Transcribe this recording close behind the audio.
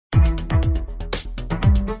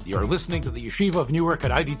You're listening to the Yeshiva of Newark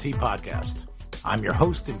at IDT podcast. I'm your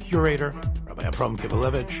host and curator, Rabbi Abram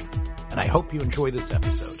Kibalevich, and I hope you enjoy this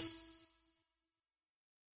episode.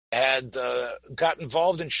 Had got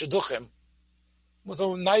involved in shidduchim with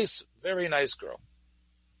a nice, very nice girl.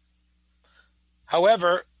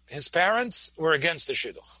 However, his parents were against the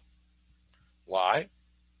shidduch. Why?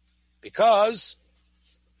 Because,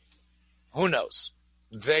 who knows?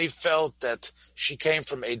 They felt that she came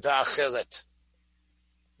from Eidah Acheret.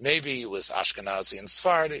 Maybe it was Ashkenazi and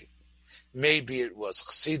Sephardi. Maybe it was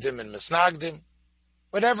Chassidim and Misnagdim.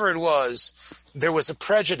 Whatever it was, there was a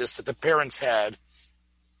prejudice that the parents had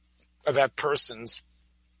about persons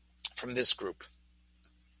from this group.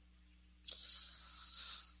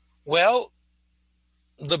 Well,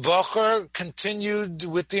 the Bocher continued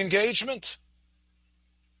with the engagement,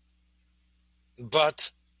 but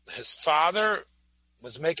his father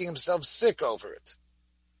was making himself sick over it.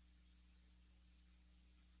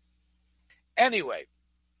 Anyway,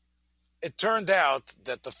 it turned out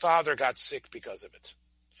that the father got sick because of it.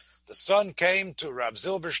 The son came to Rav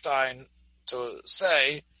Zilberstein to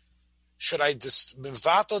say, should I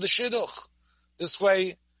mivato the shidduch? This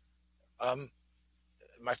way,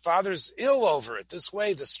 my father's ill over it. This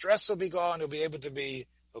way, the stress will be gone. He'll be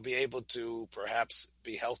able to perhaps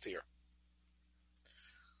be healthier.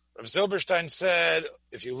 Rav Zilberstein said,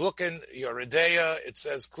 if you look in your Ideya, it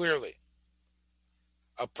says clearly,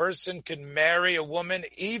 a person can marry a woman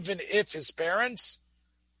even if his parents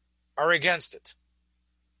are against it.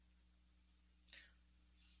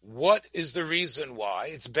 What is the reason why?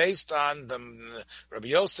 It's based on the Rabbi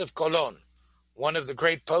Yosef Kolon, one of the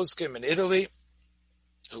great poskim in Italy,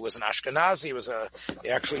 who was an Ashkenazi. He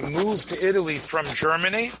actually moved to Italy from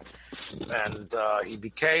Germany, and he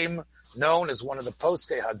became known as one of the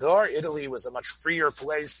Poskei Hador. Italy was a much freer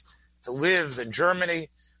place to live than Germany.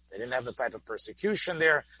 They didn't have the type of persecution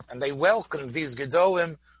there, and they welcomed these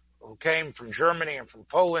Gedolim who came from Germany and from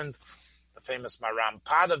Poland. The famous Maram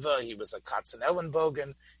Padova, he was a Katzen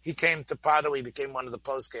Ellenbogen. He came to Padova, he became one of the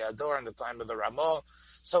Poskei Hador in the time of the Ramah.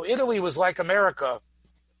 So Italy was like America. I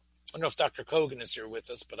don't know if Dr. Kogan is here with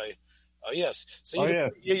us, but yes. So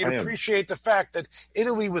you'd appreciate the fact that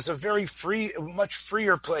Italy was a very free, much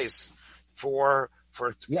freer place for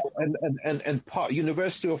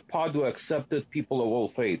University of Padua accepted people of all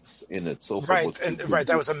faiths in it. So right.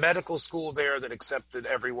 That was a medical school there that accepted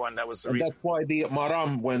everyone. That was the reason. That's why the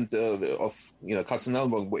Maram went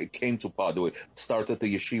Katzenelberg came to Padua, started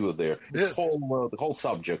the yeshiva there. The whole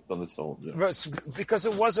subject on its own. Yeah. Because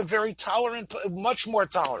it was a very tolerant, much more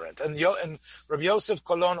tolerant, and Rabbi Yosef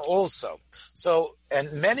Kolon also. So. And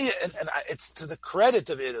it's to the credit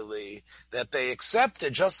of Italy that they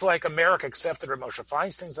accepted, just like America accepted Rav Moshe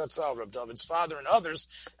Feinstein Zatzal, Rav David's father, and others,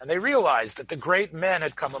 and they realized that the great men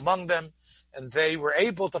had come among them, and they were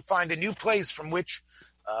able to find a new place from which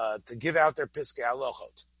to give out their Piskei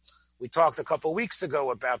Halachot. We talked a couple weeks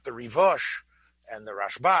ago about the Rivosh and the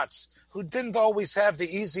Rashbats, who didn't always have the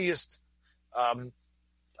easiest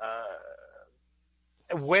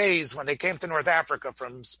ways when they came to North Africa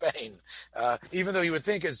from Spain. Even though you would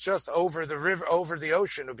think it's just over the river, over the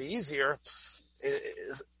ocean, it would be easier.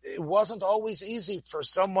 It wasn't always easy for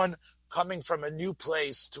someone coming from a new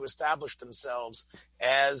place to establish themselves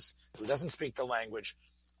as who doesn't speak the language.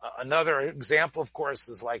 Another example, of course,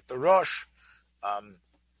 is like the Rosh,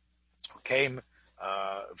 who came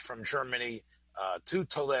from Germany to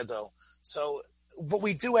Toledo. So, but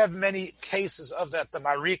we do have many cases of that. The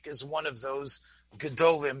Marik is one of those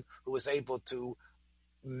Gedolim who was able to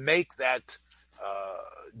make that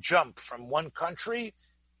jump from one country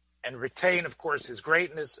and retain, of course, his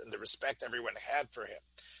greatness and the respect everyone had for him.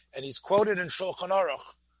 And he's quoted in Shulchan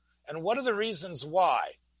Aruch. And what are the reasons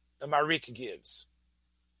why the Marik gives?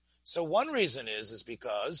 So one reason is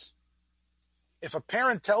because if a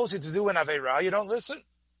parent tells you to do an Aveirah, you don't listen.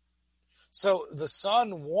 So the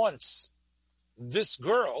son wants this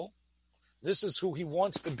girl, this is who he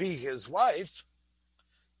wants to be his wife.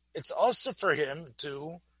 It's also for him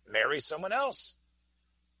to marry someone else.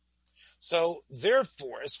 So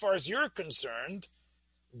therefore, as far as you're concerned,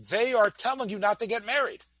 they are telling you not to get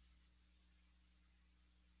married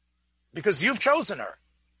because you've chosen her,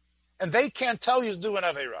 and they can't tell you to do an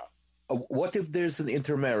Aveirah. What if there's an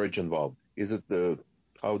intermarriage involved?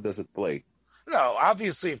 How does it play? No,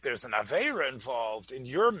 obviously, if there's an Aveirah involved in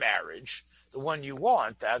your marriage, the one you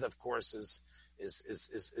want, that of course is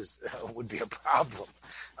would be a problem.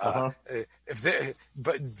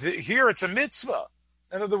 Here it's a mitzvah.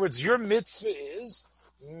 In other words, your mitzvah is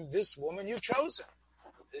this woman you've chosen.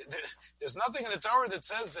 There's nothing in the Torah that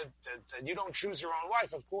says that you don't choose your own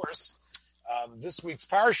wife, of course. This week's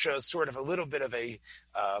Parsha is sort of a little bit of a,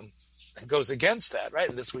 goes against that, right?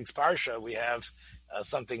 In this week's Parsha, we have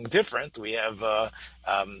something different. We have the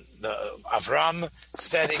Avram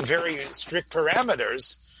setting very strict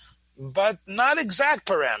parameters, but not exact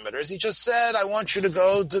parameters. He just said, I want you to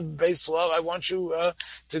go to Beis Lo, I want you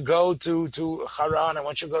to go to Haran, I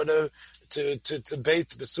want you to go to Beit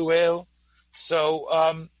Besuel. So,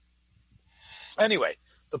 anyway,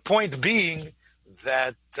 the point being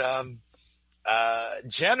that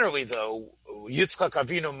generally, though, Yitzchak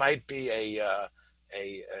Avinu might be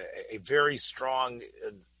a very strong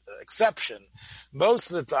exception. Most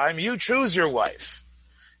of the time, you choose your wife,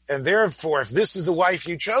 and therefore, if this is the wife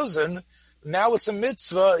you've chosen, now it's a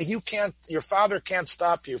mitzvah. Your father can't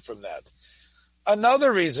stop you from that.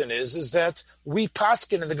 Another reason is that we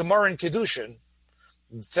paskin in the Gemara in Kiddushin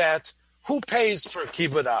that who pays for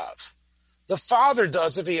Kibbud Av? The father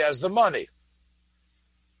does if he has the money.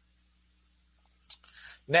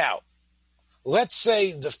 Now, let's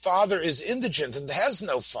say the father is indigent and has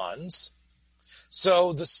no funds,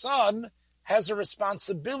 so the son has a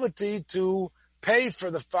responsibility to pay for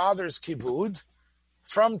the father's kibbud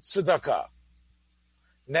from tzedakah.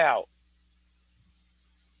 Now,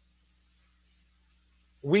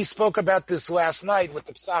 we spoke about this last night with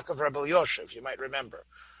the psak of Rabbi Yosef, you might remember,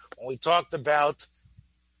 when we talked about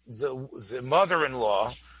the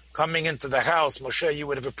mother-in-law coming into the house. Moshe, you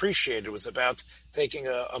would have appreciated, it was about taking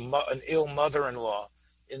an ill mother-in-law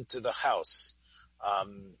into the house.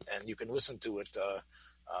 And you can listen to it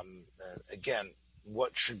again,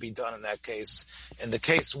 what should be done in that case. In the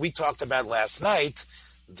case we talked about last night,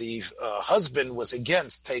 the husband was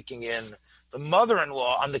against taking in the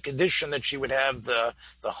mother-in-law on the condition that she would have the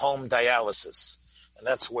home dialysis. And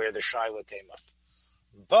that's where the shaila came up.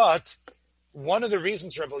 But one of the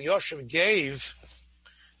reasons Rabbi Yosef gave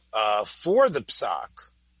for the psak,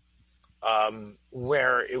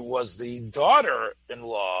 where it was the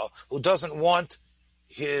daughter-in-law who doesn't want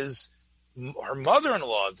her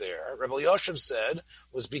mother-in-law there, Rabbi Yosef said,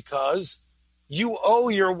 was because you owe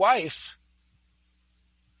your wife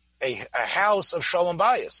a house of shalom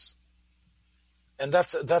bayis, and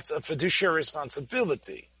that's a fiduciary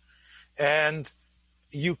responsibility, and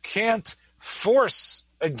you can't force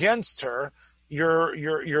against her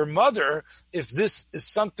your mother if this is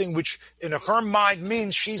something which in her mind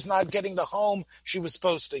means she's not getting the home she was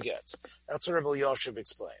supposed to get. That's what Rabbi Yosef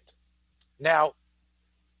explained. Now,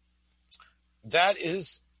 that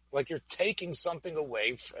is like you're taking something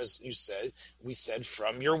away, as we said,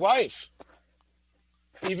 from your wife.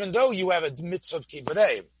 Even though you have a mitzvah of Kibbud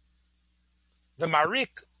Av. The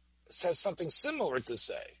Marik says something similar to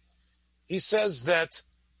say. He says that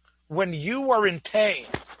when you are in pain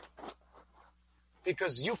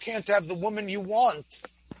because you can't have the woman you want,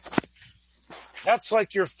 that's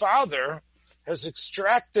like your father has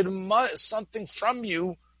extracted something from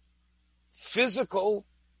you, physical.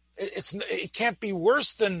 It can't be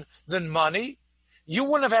worse than money. You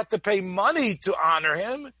wouldn't have had to pay money to honor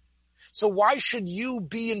him. So why should you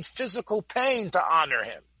be in physical pain to honor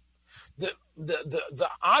him? The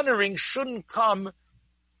honoring shouldn't come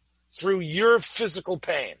through your physical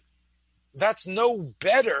pain. That's no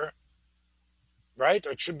better, right?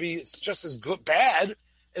 Or it's just as bad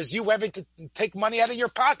as you having to take money out of your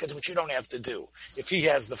pocket, which you don't have to do if he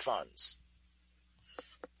has the funds.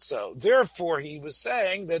 So therefore, he was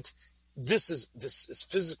saying that this is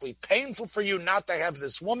physically painful for you not to have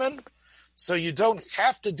this woman, so you don't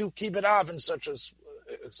have to do Kibbud Av in such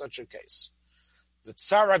a case. The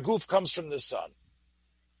Tzara Guf comes from the son.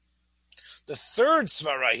 The third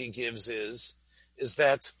svara he gives is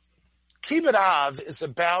that Kibbud Av is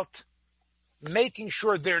about making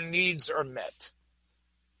sure their needs are met.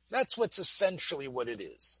 That's what's essentially what it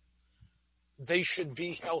is. They should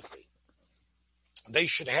be healthy. They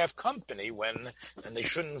should have company and they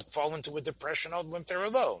shouldn't fall into a depression when they're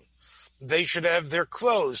alone. They should have their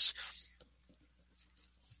clothes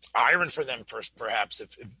ironed for them first, perhaps,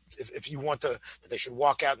 if you want to. They should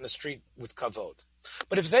walk out in the street with kavod.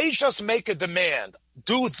 But if they just make a demand,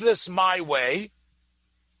 do this my way,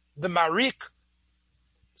 the Marik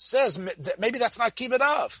says that maybe that's not Kibbud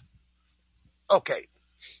Av. Okay,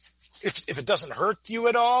 if it doesn't hurt you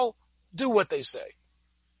at all, do what they say.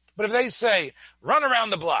 But if they say, run around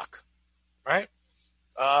the block, right?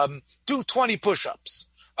 Do 20 push-ups.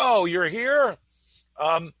 Oh, you're here?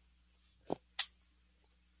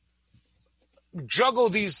 Juggle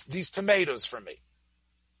these tomatoes for me.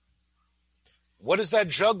 What does that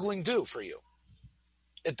juggling do for you?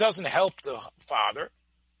 It doesn't help the father.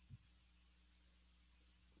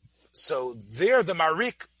 So there the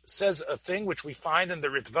Marik says a thing which we find in the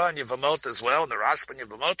Ritva and Yevamot as well, in the Rashba and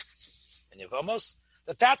Yevamot, and Yevamos,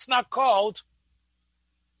 that's not called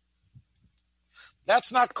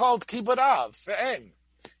Kibbud Av ViAim.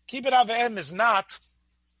 Kibbud Av ViAim is not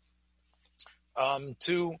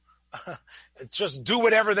to just do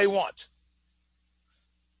whatever they want.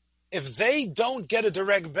 If they don't get a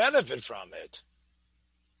direct benefit from it,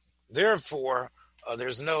 therefore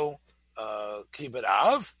there's no Kibbud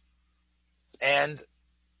Av, and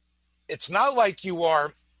it's not like you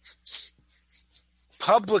are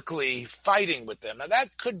publicly fighting with them. Now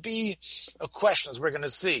that could be a question, as we're going to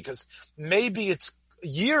see, because maybe it's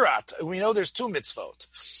Yirat. We know there's two mitzvot.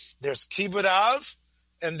 There's Kibbud Av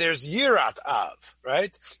and there's Yirat Av,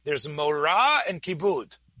 right? There's Morah and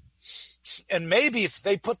Kibbud. And maybe if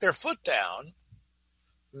they put their foot down,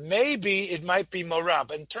 maybe it might be Morah.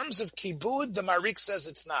 But in terms of Kibbud, the Marik says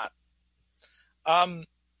it's not.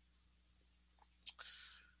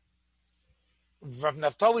 Rav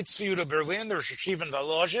Naftali Tzvi Yehuda Berlin, the Rosh Hashiva in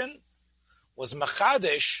Volozhin, was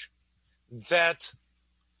Machadesh that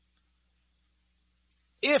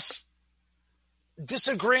if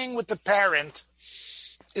disagreeing with the parent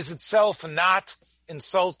is itself not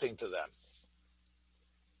insulting to them,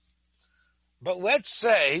 but let's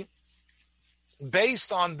say,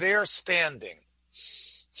 based on their standing,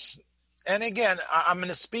 and again, I'm going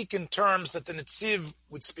to speak in terms that the Netziv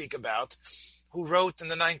would speak about, who wrote in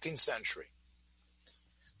the 19th century.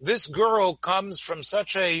 This girl comes from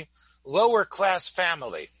such a lower class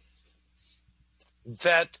family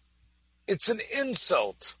that it's an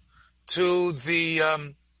insult to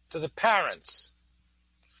the parents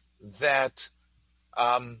that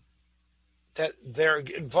they're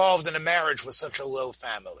involved in a marriage with such a low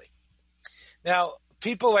family. Now,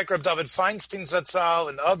 people like Reb David Feinstein Zatzal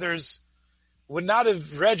and others would not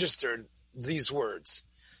have registered these words,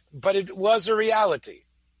 but it was a reality.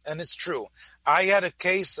 And it's true. I had a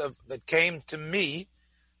case that came to me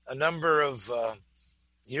a number of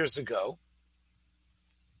years ago,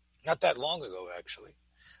 not that long ago actually,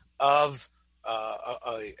 of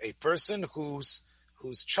a person whose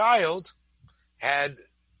child had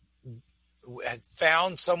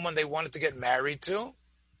found someone they wanted to get married to,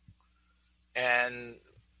 and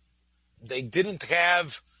they didn't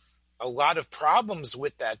have a lot of problems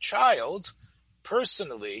with that child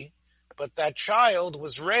personally, but that child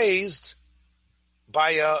was raised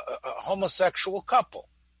by a homosexual couple.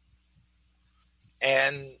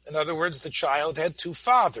 And in other words, the child had two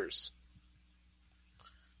fathers.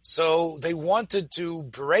 So they wanted to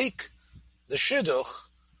break the shidduch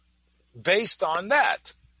based on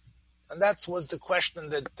that. And that was the question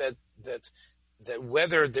that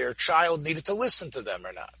whether their child needed to listen to them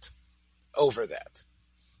or not over that.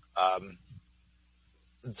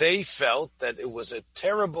 They felt that it was a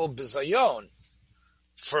terrible bizayon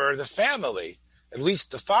for the family. At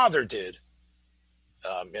least the father did.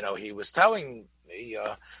 He was telling me,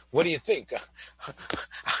 what do you think?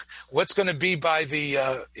 What's going to be by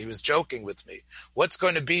he was joking with me. What's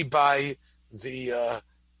going to be by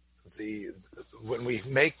when we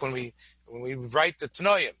write the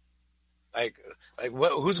Tanoim?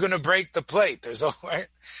 Who's going to break the plate? There's no, right?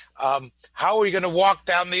 How are we going to walk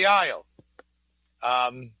down the aisle?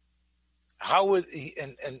 How would he,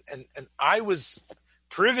 and I was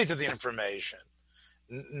privy to the information.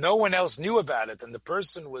 No one else knew about it, and the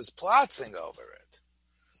person was plotzing over it.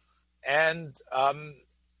 And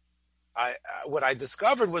what I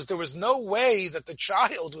discovered was there was no way that the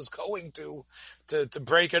child was going to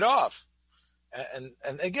break it off.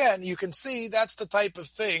 And again, you can see that's the type of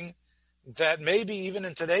thing that maybe even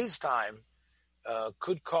in today's time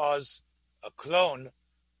could cause a clone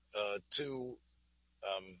to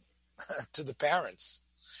the parents.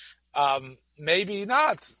 Maybe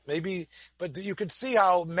not. Maybe, but you can see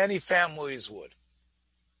how many families would.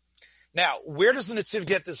 Now, where does the Netziv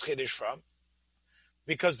get this chiddush from?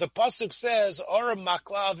 Because the pasuk says, "Ora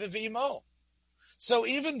makla v'imo." So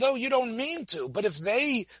even though you don't mean to, but if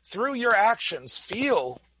they, through your actions,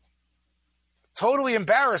 feel totally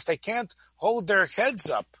embarrassed, they can't hold their heads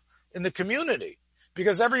up in the community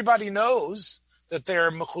because everybody knows that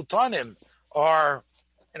their mechutanim are,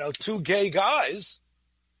 two gay guys.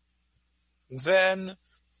 Then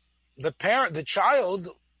the child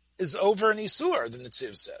is over an isur, the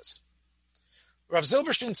Netziv says. Rav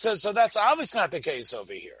Zilberstein says, so that's obviously not the case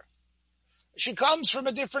over here. She comes from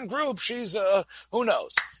a different group. She's, who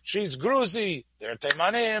knows? She's Gruzi, they're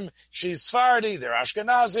Teimanim. She's Sfardi, they're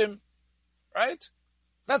Ashkenazim. Right?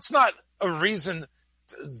 That's not a reason.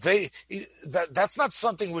 That's not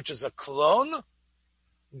something which is a clone.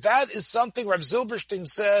 That is something Rav Zilberstein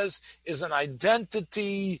says is an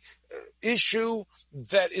identity issue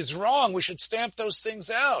that is wrong. We should stamp those things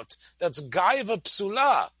out. That's gaiva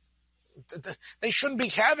psula. They shouldn't be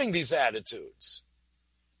having these attitudes.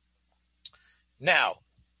 Now,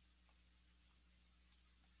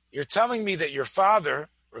 you're telling me that your father,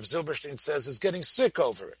 Rav Zilberstein says, is getting sick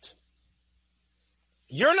over it.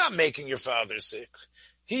 You're not making your father sick.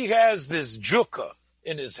 He has this juka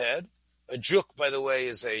in his head. A juk, by the way,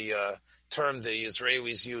 is a term the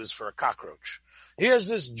Israelis use for a cockroach. He has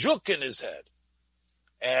this juk in his head.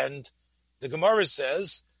 And the Gemara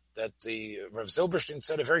says that the Rav Zilberstein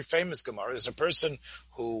said a very famous Gemara. There's a person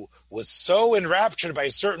who was so enraptured by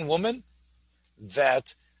a certain woman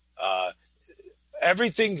that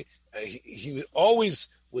everything, he always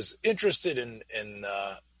was interested in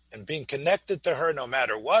being connected to her no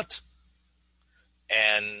matter what.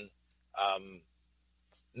 And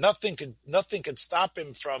nothing could stop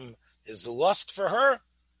him from his lust for her.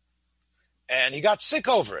 And he got sick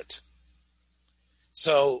over it.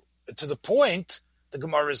 So to the point, the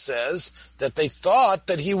Gemara says that they thought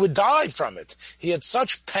that he would die from it. He had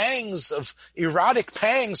such erotic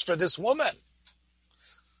pangs for this woman.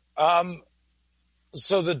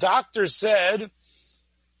 So the doctor said,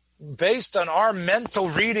 based on our mental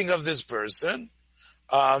reading of this person,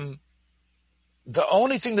 the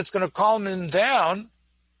only thing that's going to calm him down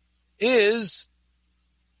is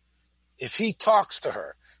if he talks to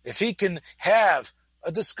her, if he can have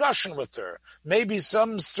a discussion with her, maybe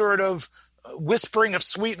some sort of whispering of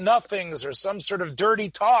sweet nothings or some sort of dirty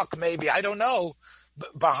talk, maybe, I don't know,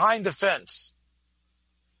 behind the fence.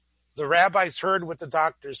 The rabbis heard what the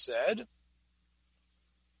doctor said,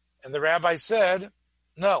 and the rabbi said,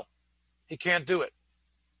 no, he can't do it.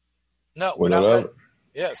 No, we're not letting.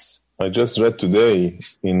 Yes. I just read today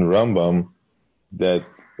in Rambam that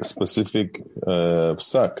a specific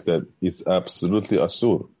psak that it's absolutely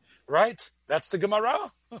asur. Right? That's the Gemara.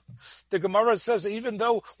 The Gemara says even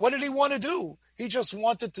though, what did he want to do? He just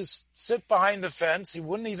wanted to sit behind the fence. He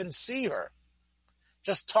wouldn't even see her.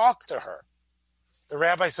 Just talk to her. The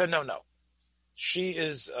rabbi said, no. She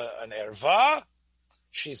is an erva.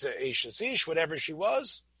 She's a Eishes Ish, whatever she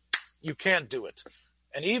was. You can't do it.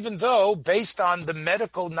 And even though, based on the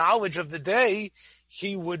medical knowledge of the day,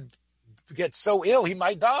 he would get so ill, he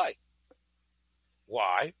might die.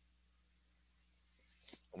 Why?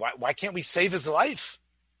 Why can't we save his life?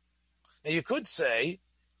 Now, you could say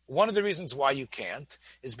one of the reasons why you can't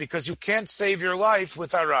is because you can't save your life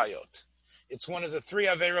with arayot. It's one of the 3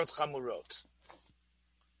 averot chamurot.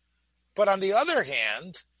 But on the other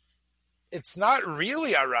hand, it's not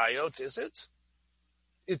really arayot, is it?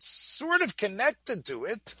 It's sort of connected to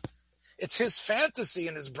it. It's his fantasy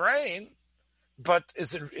in his brain, but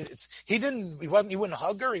he wouldn't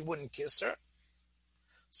hug her, he wouldn't kiss her.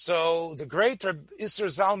 So the great Isser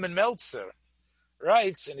Zalman Meltzer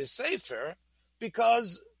writes in his Sefer,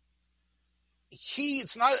 because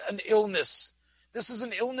it's not an illness. This is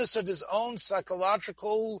an illness of his own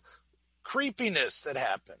psychological creepiness that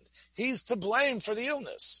happened. He's to blame for the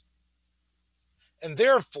illness. And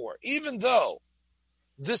therefore, even though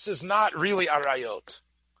this is not really arayot,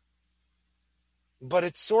 but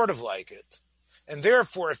it's sort of like it, and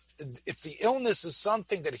therefore, if the illness is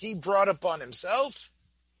something that he brought upon himself,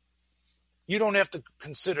 you don't have to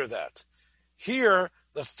consider that. Here,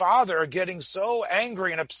 the father getting so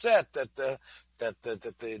angry and upset that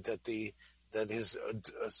his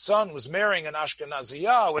son was marrying an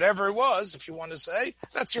Ashkenaziyah, whatever it was, if you want to say,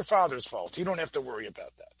 that's your father's fault. You don't have to worry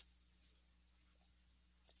about that.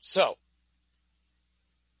 So,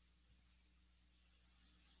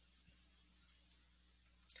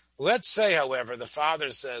 let's say, however, the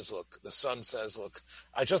son says, look,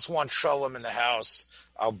 I just want shalom in the house.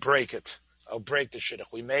 I'll break it. I'll break the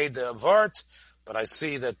shidduch. We made the avart, but I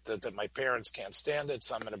see that my parents can't stand it,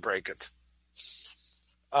 so I'm going to break it.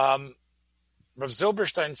 Rav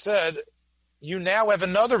Zilberstein said, you now have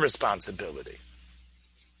another responsibility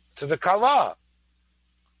to the Kala.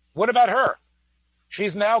 What about her?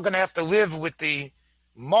 She's now going to have to live with the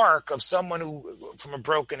mark of someone from a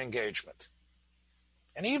broken engagement.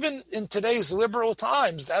 And even in today's liberal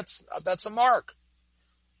times, that's a mark.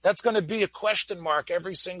 That's going to be a question mark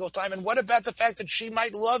every single time. And what about the fact that she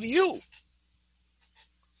might love you?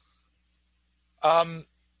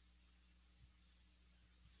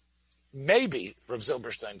 Maybe, Rav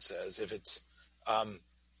Zilberstein says, if it's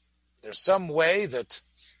there's some way that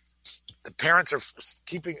the parents are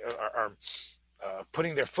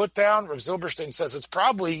putting their foot down, Rav Zilberstein says it's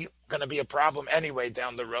probably going to be a problem anyway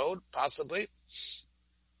down the road, possibly.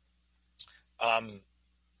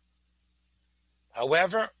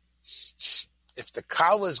 However, if the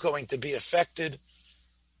kala is going to be affected,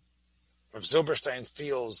 Rav Zilberstein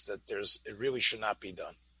feels that it really should not be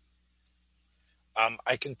done.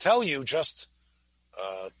 I can tell you just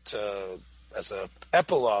as a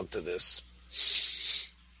epilogue to this,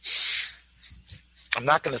 I'm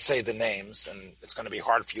not going to say the names, and it's going to be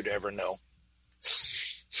hard for you to ever know.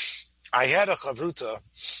 I had a chavruta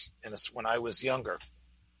when I was younger,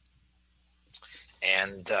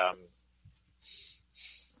 and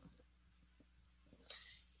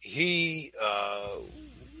he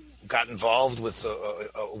got involved with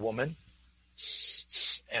a woman,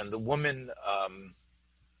 and the woman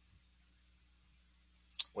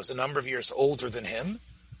was a number of years older than him,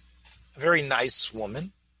 a very nice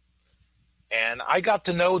woman. And I got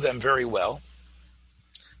to know them very well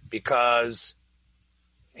because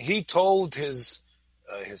he told his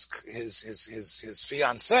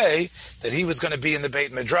fiancée that he was going to be in the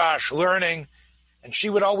Beit Midrash learning, and she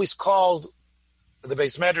would always call the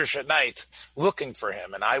Beit Midrash at night looking for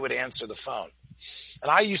him, and I would answer the phone.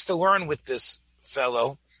 And I used to learn with this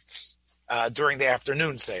fellow during the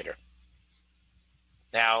afternoon Seder.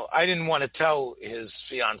 Now, I didn't want to tell his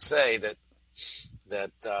fiancée that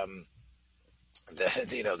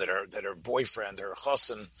her boyfriend, her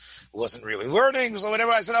chassan, wasn't really learning, so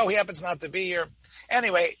whatever. I said, he happens not to be here.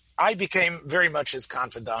 Anyway, I became very much his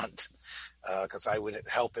confidant because I would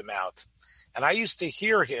help him out. And I used to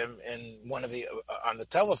hear him in one of on the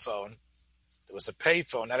telephone. There was a pay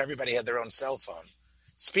phone. Not everybody had their own cell phone.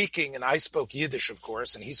 Speaking, and I spoke Yiddish, of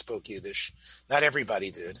course, and he spoke Yiddish. Not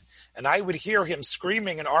everybody did. And I would hear him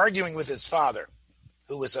screaming and arguing with his father,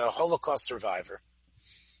 who was a Holocaust survivor,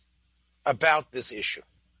 about this issue.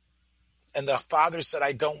 And the father said,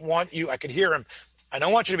 I don't want you. I could hear him. I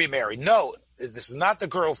don't want you to be married. No, this is not the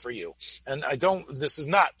girl for you. And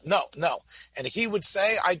no. And he would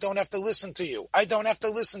say, I don't have to listen to you. I don't have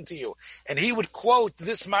to listen to you. And he would quote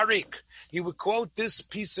this Marik. He would quote this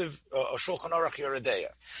piece of Shulchan Aruch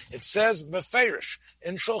Yeredeya. It says, Meferish,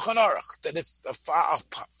 in Shulchan Aruch, that if a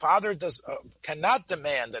father cannot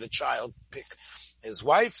demand that a child pick his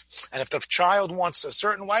wife, and if the child wants a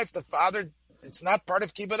certain wife, the father, it's not part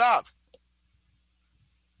of Kibbud Av.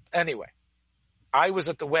 Anyway, I was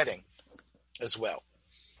at the wedding as well.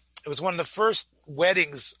 It was one of the first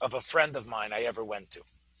weddings of a friend of mine I ever went to,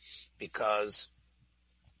 because,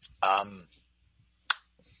 I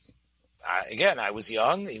was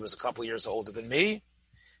young. He was a couple years older than me.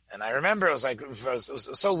 And I remember it was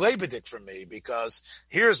so leibedik for me, because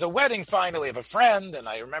here's a wedding finally of a friend, and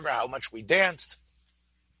I remember how much we danced.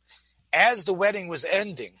 As the wedding was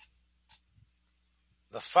ending,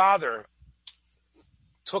 the father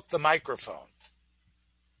took the microphone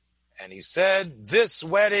and he said, this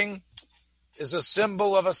wedding is a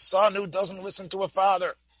symbol of a son who doesn't listen to a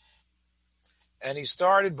father. And he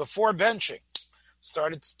started, before benching,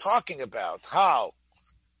 started talking about how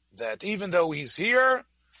that even though he's here,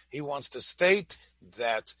 he wants to state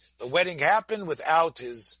that the wedding happened without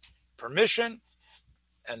his permission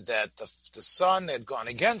and that the son had gone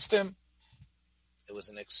against him. It was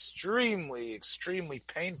an extremely, extremely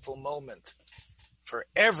painful moment for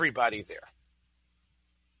everybody there.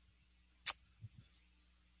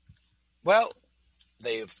 Well,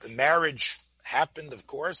 the marriage happened, of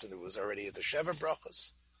course, and it was already at the Sheva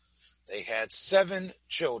Brachos. They had 7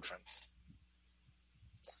 children.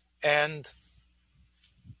 And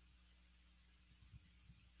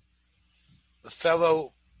the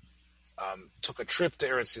fellow took a trip to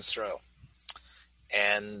Eretz Yisrael.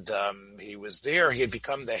 And he was there. He had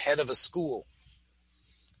become the head of a school.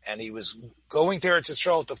 And he was going to Eretz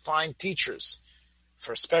Yisrael to find teachers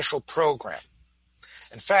for a special program.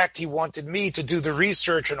 In fact, he wanted me to do the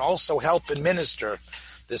research and also help administer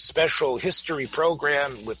this special history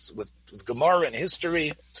program with Gemara and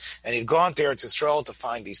history. And he'd gone to Eretz Yisrael to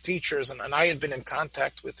find these teachers, and I had been in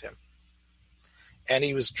contact with him. And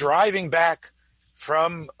he was driving back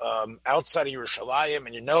from outside of Yerushalayim,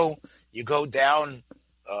 and you go down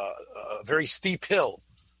a very steep hill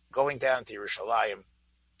going down to Yerushalayim.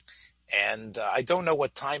 And I don't know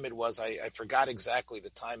what time it was. I forgot exactly the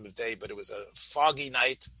time of day, but it was a foggy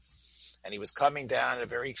night, and he was coming down at a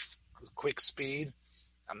very quick speed.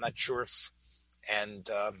 I'm not sure if, and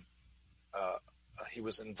he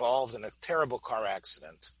was involved in a terrible car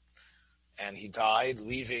accident, and he died,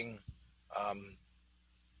 leaving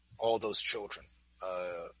all those children,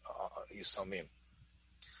 Yisomim.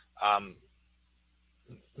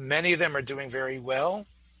 Many of them are doing very well.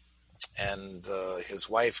 And his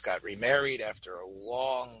wife got remarried after a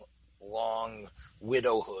long, long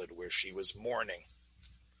widowhood where she was mourning.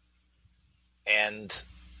 And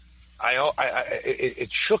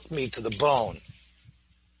it shook me to the bone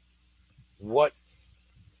what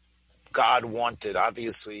God wanted.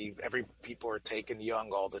 Obviously, people are taken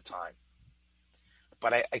young all the time.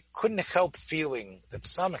 But I couldn't help feeling that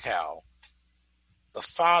somehow the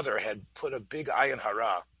father had put a big ayin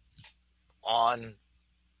hara on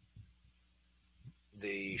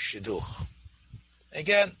the shidduch.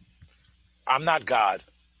 Again, I'm not God.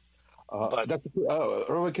 But that's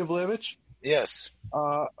Rabbi Kivlevich? Yes.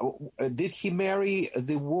 Did he marry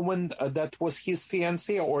the woman that was his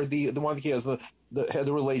fiancée, or the one he has had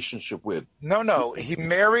a relationship with? No. He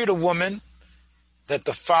married a woman that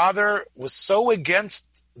the father was so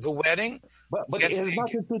against the wedding. But it has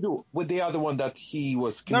nothing to do with the other one that he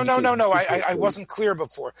was. No. I wasn't clear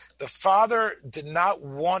before. The father did not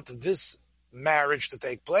want this marriage to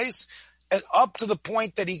take place, and up to the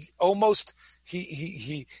point that he almost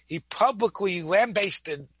he publicly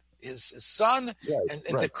lambasted his son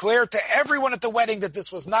and declared to everyone at the wedding that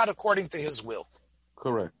this was not according to his will.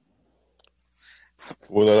 Correct.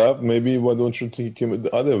 Well, maybe why don't you think him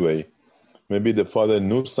the other way? Maybe the father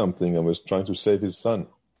knew something and was trying to save his son.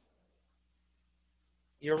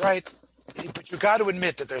 You're right, but you got to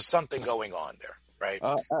admit that there's something going on there, right?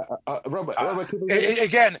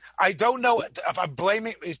 Again, I don't know if I'm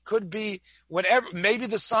blaming. It could be whatever. Maybe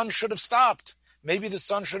the son should have stopped. Maybe the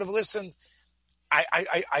son should have listened.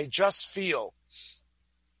 I just feel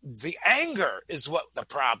the anger is what the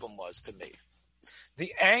problem was to me.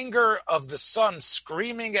 The anger of the son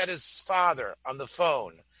screaming at his father on the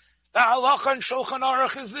phone. The halacha and Shulchan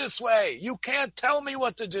Aruch is this way. You can't tell me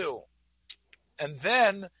what to do. And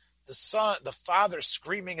then the father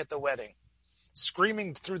screaming at the wedding,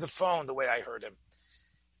 screaming through the phone the way I heard him.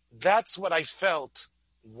 That's what I felt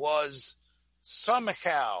was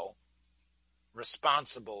somehow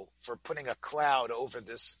responsible for putting a cloud over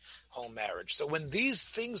this whole marriage. So when these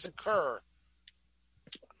things occur,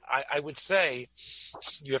 I would say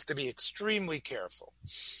you have to be extremely careful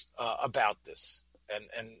about this. And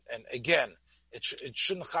again, it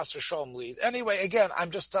shouldn't chas v'sholom lead. Anyway, again,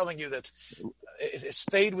 I'm just telling you that it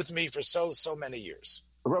stayed with me for so many years.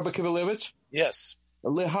 Rabbi Kivelevich? Yes.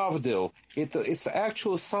 Lehavdil. It's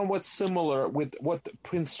actually somewhat similar with what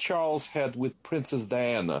Prince Charles had with Princess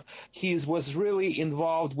Diana. He was really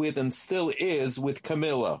involved with, and still is, with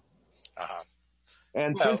Camilla. Uh-huh.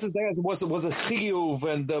 And Princess Diana was a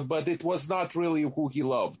chiyuv, but it was not really who he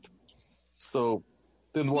loved. So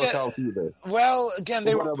didn't work out either. Well, again,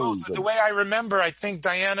 they were both. The way I remember, I think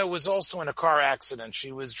Diana was also in a car accident.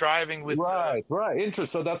 She was driving with... Right. Interesting.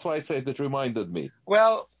 So that's why I said it reminded me.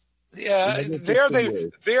 Well, yeah, there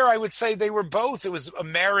I would say they were both. It was a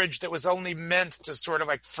marriage that was only meant to sort of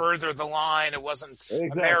like further the line. It wasn't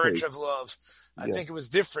a marriage of love. I think it was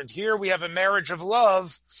different. Here we have a marriage of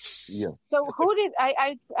love. Yeah. So who did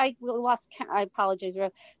I lost count. I apologize.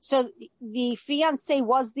 So the fiancée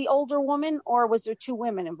was the older woman, or was there two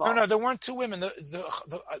women involved? No, there weren't two women.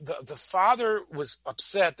 The father was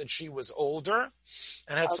upset that she was older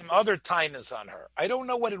and had some other tightness on her. I don't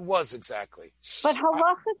know what it was exactly. But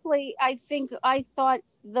halachically, I thought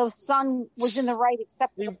the son was in the right,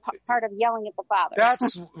 except the part of yelling at the father.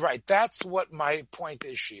 That's right. That's what my point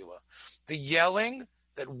is, Sheila. The yelling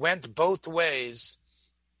that went both ways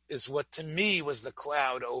is what to me was the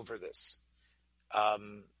cloud over this.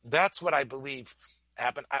 That's what I believe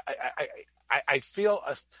happened. I feel,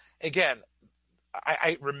 again,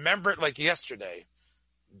 I remember it like yesterday,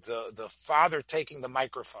 the father taking the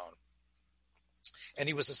microphone. And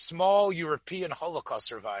he was a small European Holocaust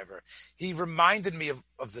survivor. He reminded me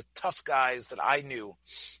of the tough guys that I knew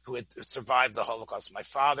who had survived the Holocaust. My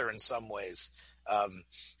father, in some ways, and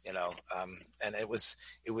it was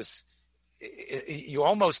you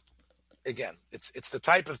almost, again, it's the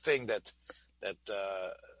type of thing that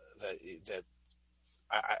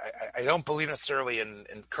I don't believe necessarily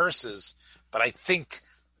in curses, but I think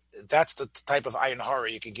that's the type of ayin hara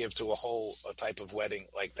you can give to a type of wedding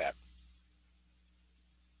like that.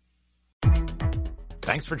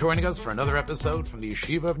 Thanks for joining us for another episode from the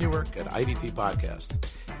Yeshiva of Newark at IDT Podcast.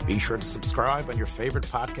 Be sure to subscribe on your favorite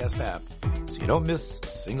podcast app so you don't miss a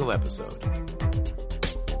single episode.